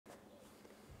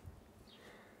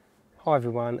Hi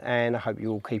everyone, and I hope you're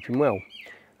all keeping well.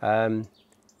 Been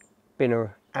an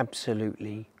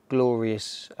absolutely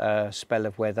glorious spell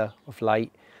of weather of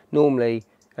late. Normally,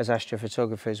 as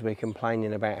astrophotographers, we're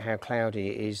complaining about how cloudy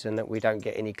it is and that we don't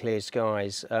get any clear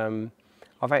skies.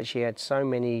 I've actually had so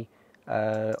many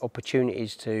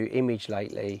opportunities to image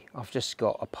lately. I've just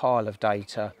got a pile of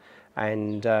data,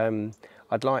 and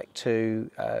I'd like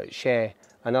to share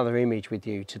another image with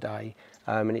you today.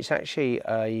 And it's actually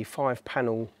a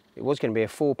 5-panel. It was going to be a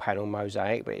 4-panel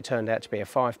mosaic, but it turned out to be a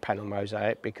 5-panel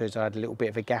mosaic because I had a little bit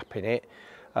of a gap in it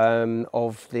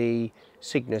of the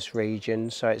Cygnus region.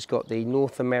 So it's got the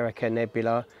North America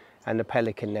Nebula and the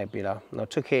Pelican Nebula. And I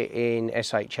took it in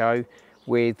SHO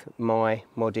with my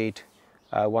modded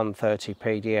 130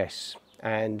 PDS.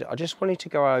 And I just wanted to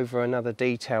go over another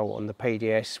detail on the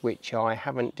PDS which I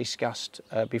haven't discussed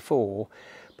before,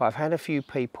 but I've had a few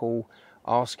people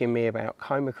asking me about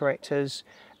coma correctors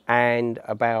and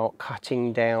about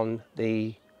cutting down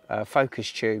the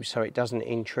focus tube so it doesn't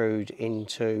intrude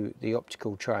into the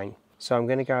optical train. So I'm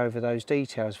going to go over those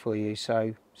details for you,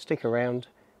 so stick around.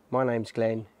 My name's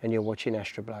Glenn and you're watching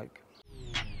Astrobloke.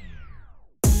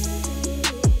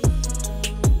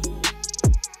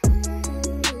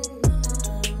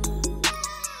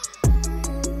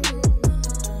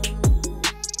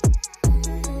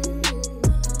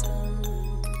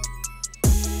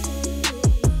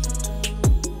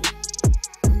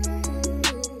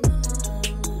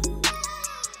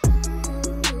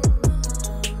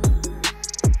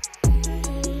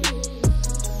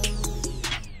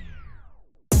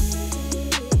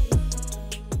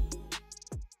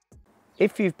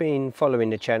 If you've been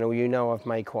following the channel, you know I've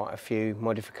made quite a few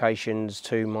modifications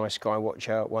to my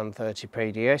Skywatcher 130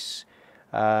 PDS,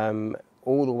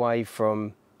 all the way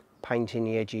from painting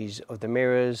the edges of the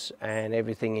mirrors and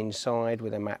everything inside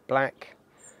with a matte black.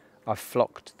 I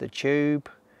flocked the tube.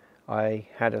 I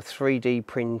had a 3D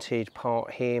printed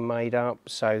part here made up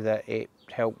so that it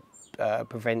helped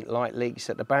prevent light leaks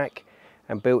at the back,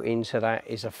 and built into that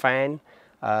is a fan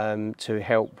to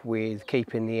help with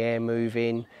keeping the air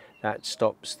moving. That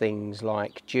stops things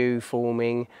like dew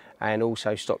forming and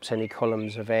also stops any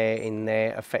columns of air in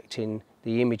there affecting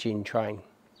the imaging train.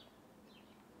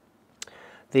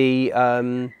 The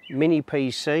Minii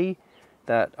PC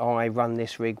that I run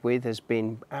this rig with has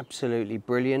been absolutely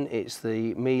brilliant. It's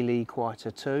the Mele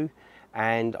Quieter 2,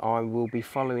 and I will be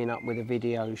following up with a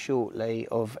video shortly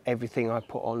of everything I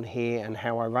put on here and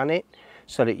how I run it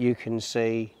so that you can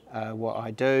see what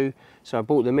I do. So I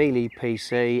bought the Mele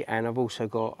PC, and I've also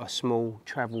got a small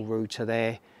travel router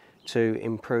there to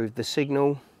improve the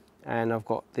signal, and I've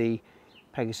got the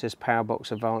Pegasus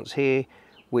Powerbox Advance here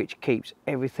which keeps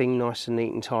everything nice and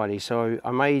neat and tidy. So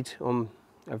I made on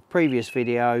a previous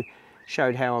video,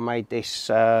 showed how I made this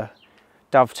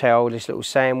dovetail, this little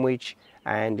sandwich,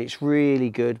 and it's really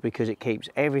good because it keeps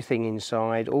everything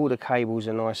inside. All the cables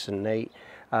are nice and neat.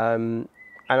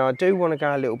 And I do want to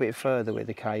go a little bit further with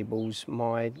the cables.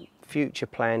 My future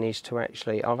plan is to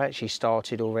I've actually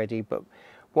started already, but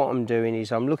what I'm doing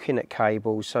is I'm looking at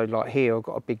cables. So like here, I've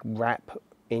got a big wrap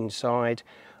inside.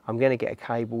 I'm going to get a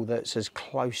cable that's as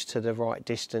close to the right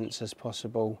distance as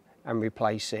possible and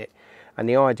replace it. And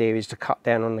the idea is to cut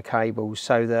down on the cables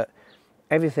so that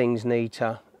everything's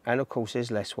neater, and of course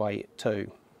there's less weight too.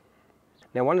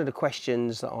 Now, one of the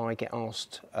questions that I get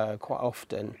asked quite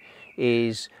often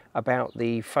is about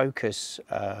the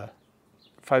focuser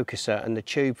and the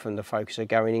tube from the focuser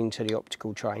going into the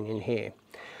optical train in here.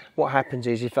 What happens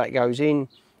is if that goes in,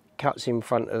 cuts in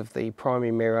front of the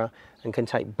primary mirror and can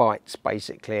take bites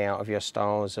basically out of your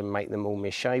stars and make them all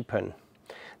misshapen.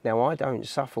 Now, I don't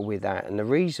suffer with that, and the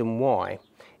reason why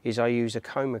is I use a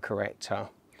coma corrector,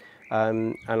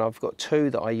 and I've got two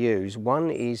that I use.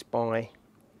 One is by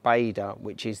Beta,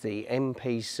 which is the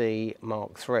MPC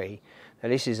Mark III. Now,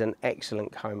 this is an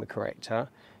excellent coma corrector,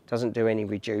 doesn't do any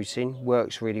reducing,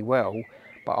 works really well,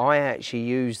 but I actually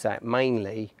use that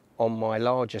mainly on my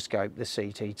larger scope, the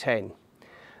CT10.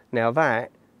 Now,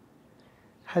 that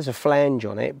has a flange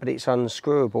on it, but it's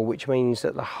unscrewable, which means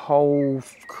that the whole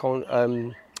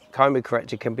coma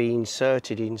corrector can be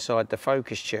inserted inside the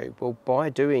focus tube. Well, by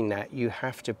doing that, you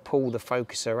have to pull the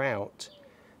focuser out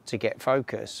to get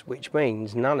focus, which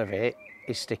means none of it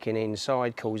is sticking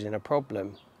inside, causing a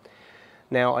problem.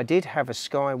 Now, I did have a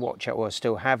Skywatcher, or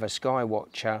still have a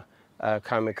Skywatcher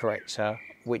coma corrector,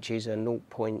 which is a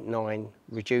 0.9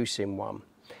 reducing one,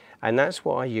 and that's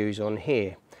what I use on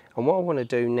here. And what I want to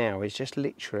do now is just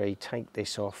literally take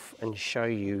this off and show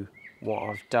you what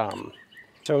I've done.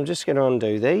 So I'm just going to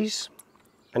undo these,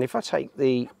 and if I take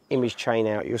the image chain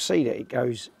out, you'll see that it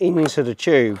goes into the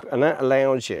tube, and that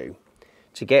allows you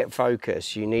to get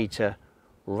focus, you need to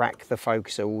rack the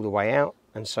focuser all the way out,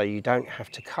 and so you don't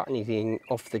have to cut anything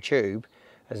off the tube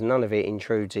as none of it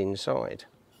intrudes inside.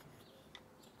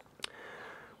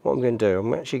 What I'm going to do,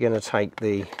 I'm actually going to take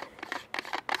the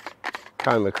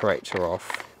coma corrector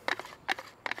off.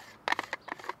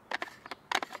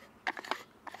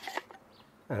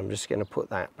 And I'm just going to put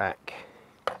that back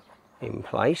in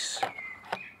place,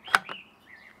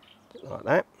 like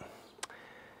that.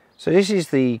 So this is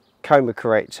the coma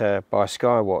corrector by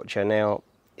Skywatcher. Now,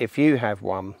 if you have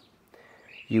one,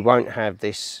 you won't have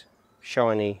this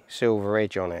shiny silver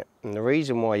edge on it. And the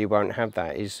reason why you won't have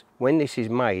that is when this is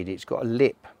made, it's got a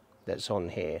lip that's on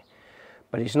here.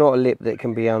 But it's not a lip that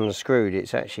can be unscrewed.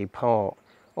 It's actually part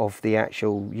of the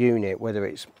actual unit, whether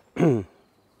it's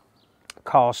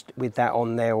cast with that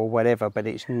on there or whatever, but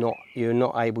it's not, you're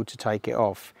not able to take it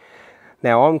off.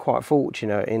 Now, I'm quite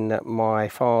fortunate in that my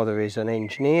father is an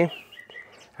engineer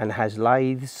and has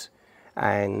lathes,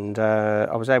 and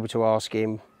I was able to ask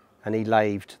him, and he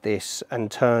lathed this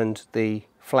and turned the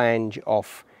flange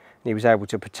off, and he was able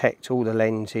to protect all the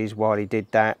lenses while he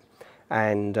did that,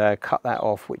 and cut that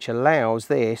off, which allows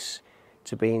this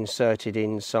to be inserted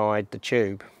inside the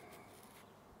tube.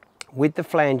 With the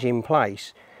flange in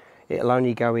place, it'll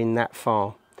only go in that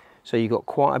far, so you've got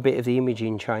quite a bit of the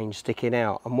imaging chain sticking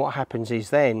out, and what happens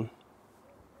is then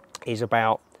is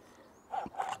about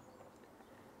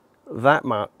that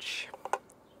much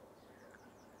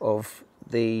of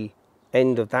the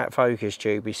end of that focus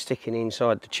tube is sticking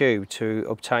inside the tube to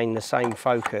obtain the same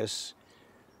focus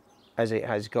as it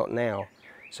has got now.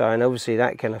 So, and obviously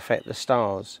that can affect the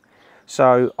stars.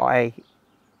 So I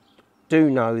do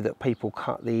know that people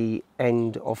cut the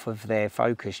end off of their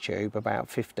focus tube about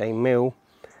 15 mil,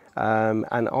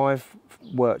 and I've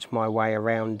worked my way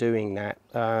around doing that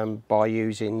by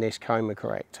using this coma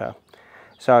corrector.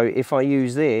 So if I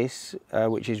use this,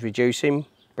 which is reducing,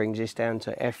 brings this down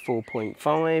to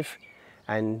f4.5,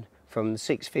 and from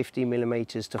 650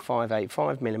 millimeters to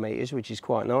 585 millimeters, which is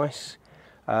quite nice,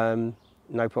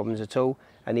 no problems at all.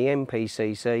 And the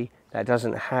MPCC, that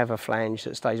doesn't have a flange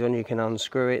that stays on. You can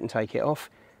unscrew it and take it off,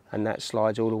 and that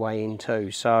slides all the way in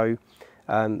too. So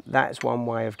that's one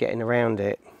way of getting around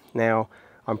it. Now,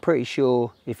 I'm pretty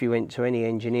sure if you went to any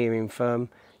engineering firm,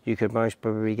 you could most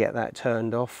probably get that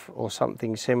turned off or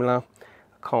something similar.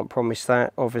 I can't promise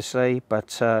that, obviously,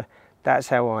 but that's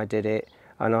how I did it.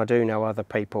 And I do know other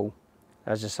people,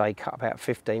 as I say, cut about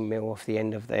 15 mil off the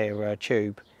end of their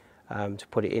tube to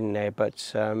put it in there,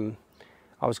 but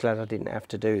I was glad I didn't have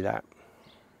to do that.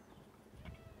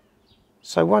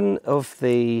 So one of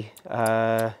the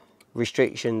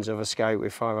restrictions of a scope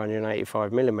with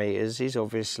 585 millimeters is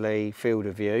obviously field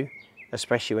of view,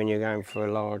 especially when you're going for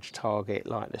a large target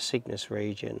like the Cygnus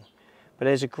region. But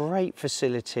there's a great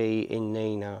facility in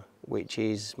Nina, which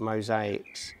is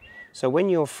mosaics. So when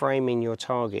you're framing your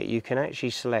target, you can actually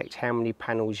select how many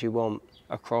panels you want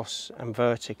across and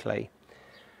vertically,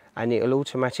 and it will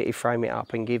automatically frame it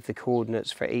up and give the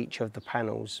coordinates for each of the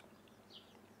panels.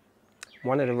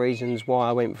 One of the reasons why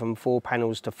I went from 4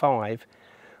 panels to 5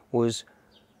 was,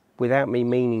 without me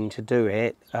meaning to do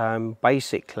it,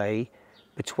 basically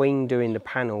between doing the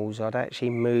panels I'd actually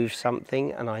moved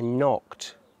something and I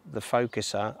knocked the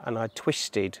focuser and I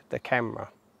twisted the camera.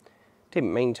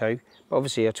 Didn't mean to, but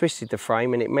obviously I twisted the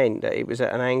frame and it meant that it was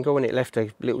at an angle and it left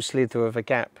a little slither of a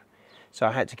gap. So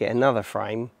I had to get another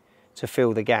frame to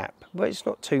fill the gap, but it's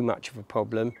not too much of a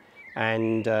problem.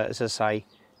 And as I say,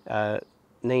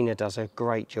 Nina does a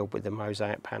great job with the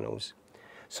mosaic panels.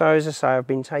 So as I say, I've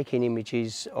been taking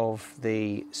images of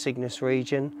the Cygnus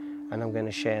region, and I'm going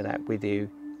to share that with you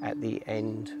at the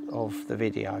end of the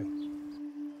video.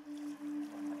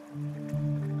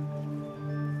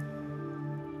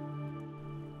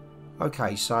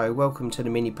 Okay, so welcome to the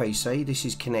Mini PC. This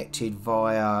is connected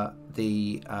via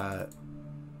the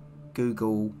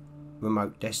Google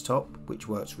remote desktop, which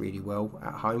works really well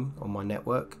at home on my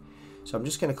network. So I'm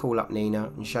just going to call up Nina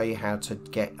and show you how to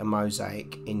get a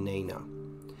mosaic in Nina.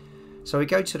 So we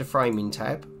go to the framing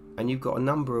tab, and you've got a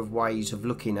number of ways of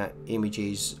looking at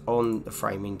images on the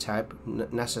framing tab.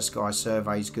 NASA Sky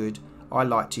Survey is good. I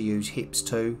like to use HIPS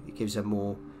 2. It gives a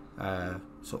more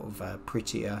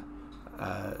prettier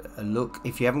look.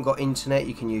 If you haven't got internet,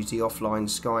 you can use the offline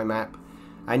Sky Map,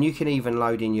 and you can even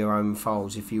load in your own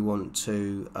files if you want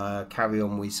to carry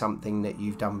on with something that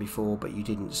you've done before but you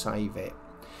didn't save it.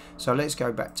 So let's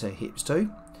go back to HIPS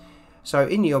 2. So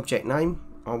in the object name,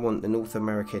 I want the North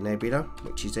America Nebula,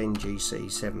 which is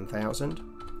NGC 7000.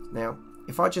 Now,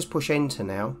 if I just push enter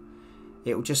now,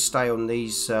 it will just stay on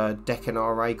these Deccan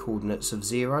RA coordinates of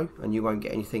 0, and you won't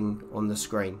get anything on the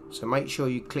screen. So make sure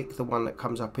you click the one that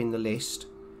comes up in the list,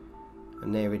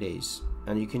 and there it is.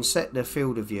 And you can set the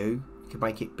field of view, you can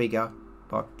make it bigger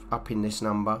by upping this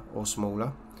number or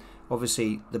smaller.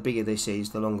 Obviously the bigger this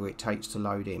is, the longer it takes to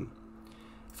load in.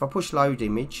 If I push load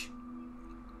image,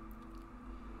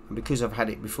 and because I've had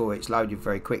it before, it's loaded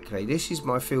very quickly. This is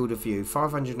my field of view,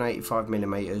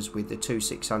 585mm with the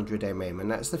 2600mm, and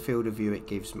that's the field of view it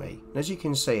gives me. And as you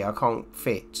can see, I can't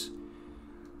fit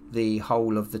the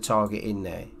whole of the target in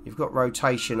there. You've got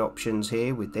rotation options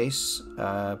here with this,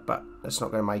 but that's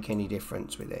not going to make any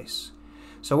difference with this.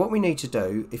 So what we need to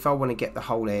do, if I want to get the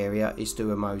whole area, is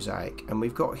do a mosaic. And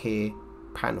we've got here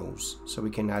panels. So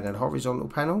we can add a horizontal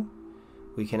panel,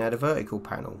 we can add a vertical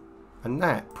panel, and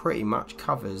that pretty much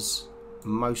covers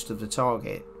most of the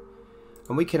target.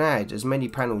 And we can add as many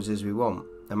panels as we want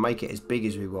and make it as big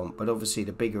as we want, but obviously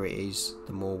the bigger it is,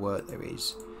 the more work there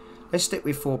is. Let's stick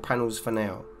with 4 panels for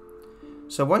now.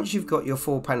 So once you've got your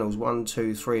 4 panels, 1,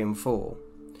 2, 3 and 4,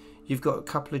 you've got a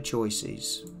couple of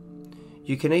choices.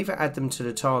 You can either add them to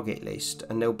the target list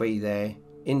and they'll be there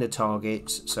in the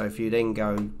targets. So if you then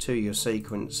go to your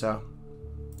sequencer,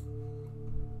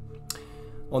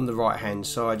 on the right hand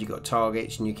side you've got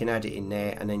targets, and you can add it in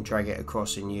there and then drag it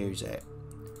across and use it.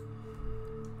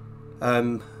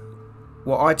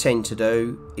 What I tend to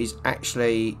do is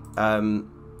actually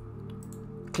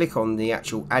click on the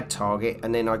actual add target,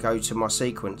 and then I go to my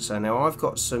sequencer. Now I've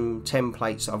got some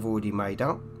templates I've already made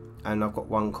up, and I've got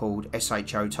one called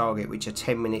SHO target, which are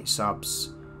 10-minute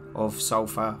subs of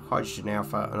sulfur, hydrogen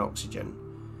alpha and oxygen.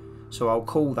 So I'll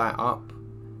call that up,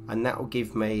 and that will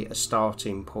give me a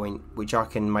starting point which I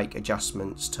can make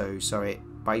adjustments to. So it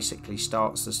basically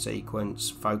starts the sequence,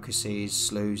 focuses,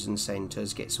 slews and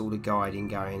centers, gets all the guiding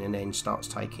going, and then starts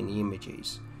taking the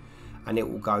images, and it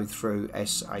will go through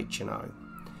S, H and O.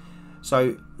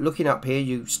 So looking up here,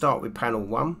 you start with panel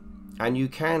 1, and you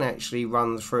can actually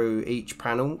run through each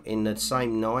panel in the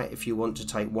same night if you want to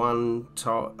take one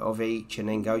of each and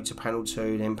then go to panel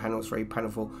 2, then panel 3,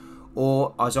 panel 4.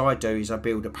 Or as I do is I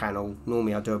build a panel.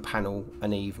 Normally I do a panel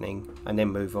an evening and then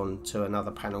move on to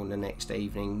another panel the next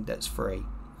evening that's free.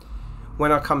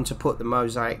 When I come to put the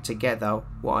mosaic together,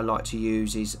 what I like to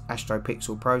use is Astro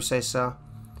Pixel Processor.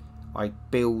 I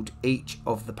build each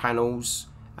of the panels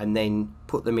and then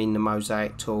put them in the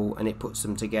mosaic tool, and it puts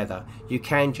them together. You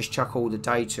can just chuck all the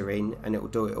data in and it will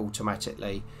do it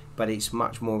automatically, but it's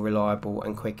much more reliable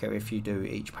and quicker if you do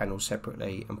each panel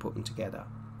separately and put them together.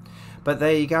 But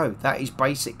there you go, that is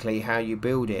basically how you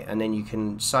build it, and then you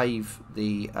can save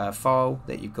the file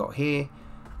that you've got here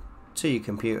to your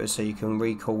computer so you can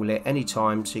recall it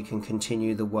anytime, so you can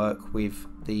continue the work with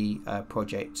the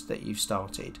project that you've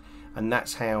started. And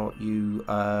that's how you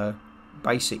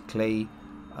basically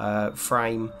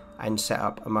frame and set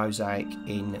up a mosaic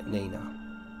in Nina.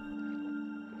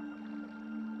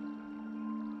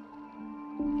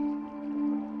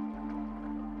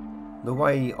 The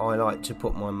way I like to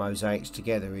put my mosaics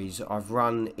together is I've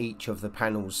run each of the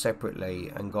panels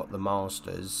separately and got the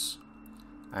masters,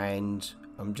 and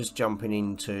I'm just jumping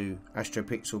into Astro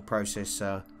Pixel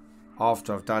Processor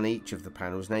after I've done each of the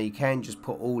panels. Now you can just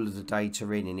put all of the data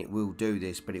in and it will do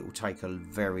this, but it will take a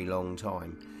very long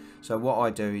time. So what I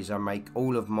do is I make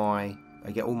all of my, I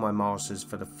get all my masters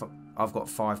for the, I've got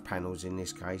 5 panels in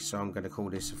this case, so I'm going to call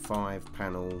this a 5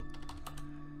 panel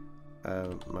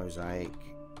mosaic.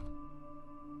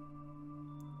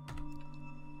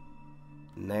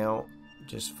 Now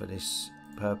just for this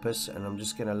purpose, and I'm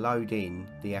just going to load in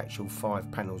the actual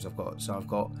 5 panels I've got. So I've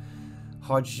got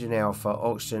hydrogen alpha,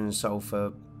 oxygen and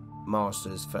sulfur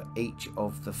masters for each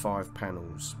of the 5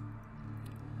 panels.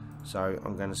 So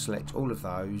I'm going to select all of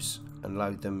those and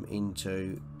load them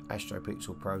into Astro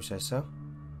Pixel Processor.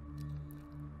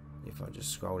 If I just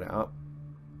scroll it up,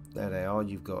 there they are.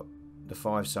 You've got the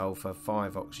 5 sulfur,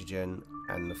 5 oxygen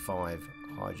and the 5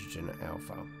 hydrogen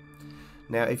alpha.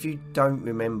 Now if you don't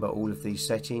remember all of these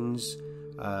settings,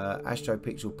 Astro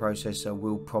Pixel Processor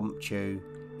will prompt you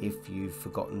if you've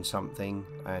forgotten something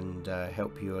and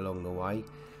help you along the way.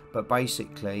 But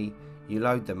basically you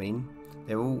load them in.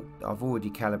 They're all, I've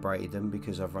already calibrated them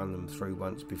because I've run them through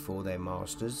once before their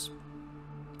masters.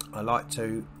 I like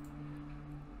to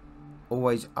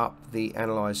always up the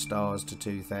analyze stars to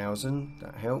 2000,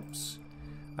 that helps.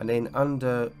 And then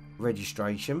under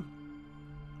registration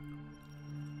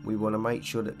we want to make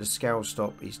sure that the scale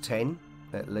stop is 10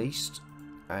 at least,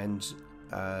 and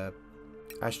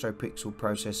Astro Pixel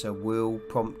Processor will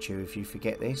prompt you if you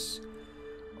forget this.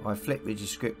 I flip the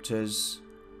descriptors,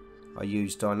 I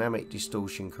use dynamic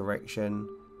distortion correction,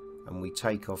 and we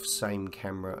take off same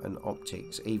camera and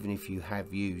optics, even if you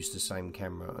have used the same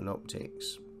camera and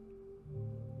optics.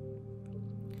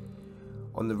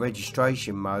 On the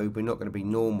registration mode, we're not going to be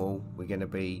normal, we're going to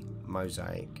be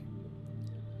mosaic.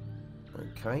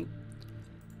 Okay.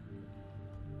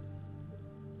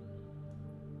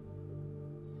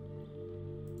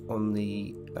 On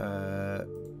the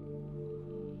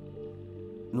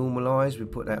normalize, we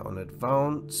put that on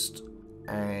advanced,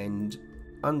 and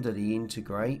under the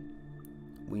integrate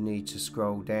we need to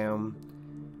scroll down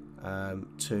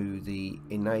to the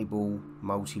enable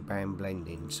multi-band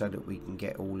blending, so that we can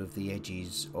get all of the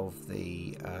edges of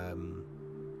the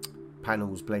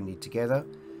panels blended together.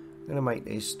 I'm going to make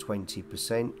this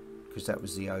 20% because that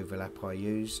was the overlap I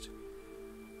used,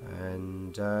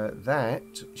 and that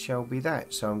shall be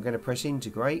that. So I'm going to press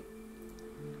integrate.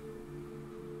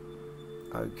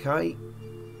 Okay,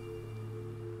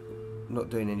 not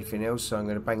doing anything else, so I'm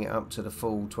going to bang it up to the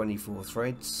full 24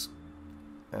 threads,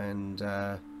 and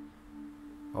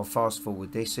I'll fast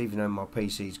forward this, even though my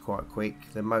PC is quite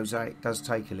quick. The mosaic does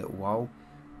take a little while,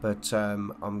 but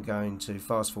I'm going to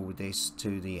fast forward this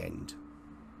to the end.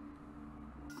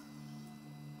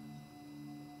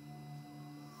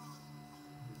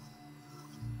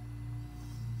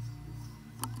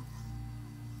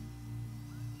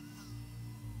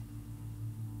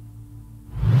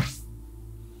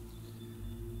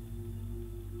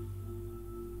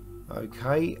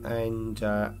 Okay, and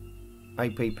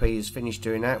APP has finished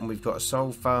doing that, and we've got a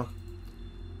sulfur,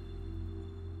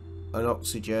 an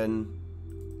oxygen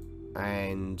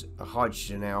and a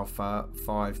hydrogen alpha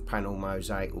 5 panel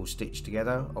mosaic all stitched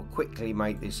together. I'll quickly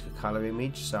make this a colour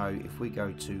image. So if we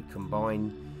go to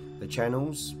combine the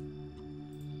channels,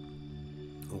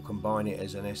 we'll combine it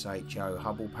as an SHO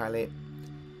Hubble palette.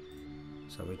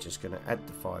 So we're just going to add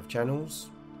the 5 channels.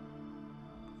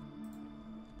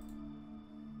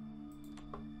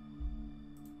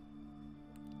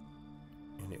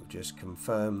 And it will just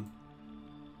confirm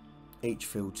each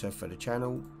filter for the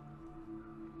channel,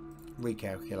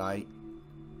 recalculate,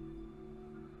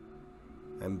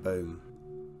 and boom.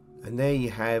 And there you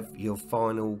have your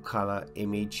final colour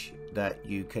image that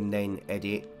you can then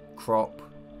edit, crop,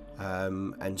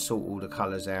 and sort all the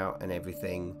colours out and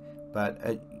everything.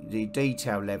 But the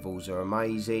detail levels are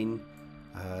amazing.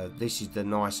 This is the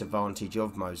nice advantage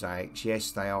of mosaics.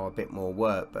 Yes, they are a bit more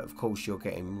work, but of course you're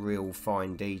getting real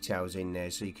fine details in there,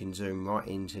 so you can zoom right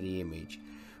into the image.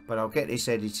 But I'll get this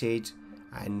edited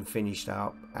and finished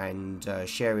up and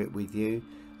share it with you.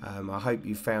 I hope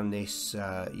you found this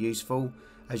useful.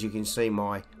 As you can see,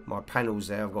 my panels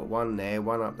there, I've got one there,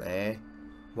 one up there,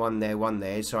 one there, one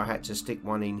there, so I had to stick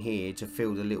one in here to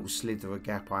fill the little slither of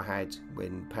gap I had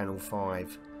when panel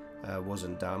 5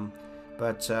 wasn't done.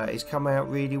 But it's come out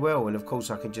really well, and of course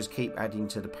I can just keep adding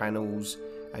to the panels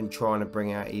and trying to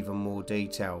bring out even more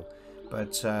detail.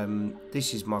 But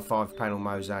this is my 5 panel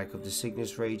mosaic of the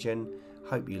Cygnus region.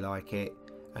 Hope you like it,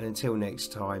 and until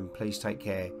next time, please take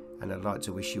care, and I'd like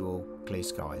to wish you all clear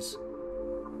skies.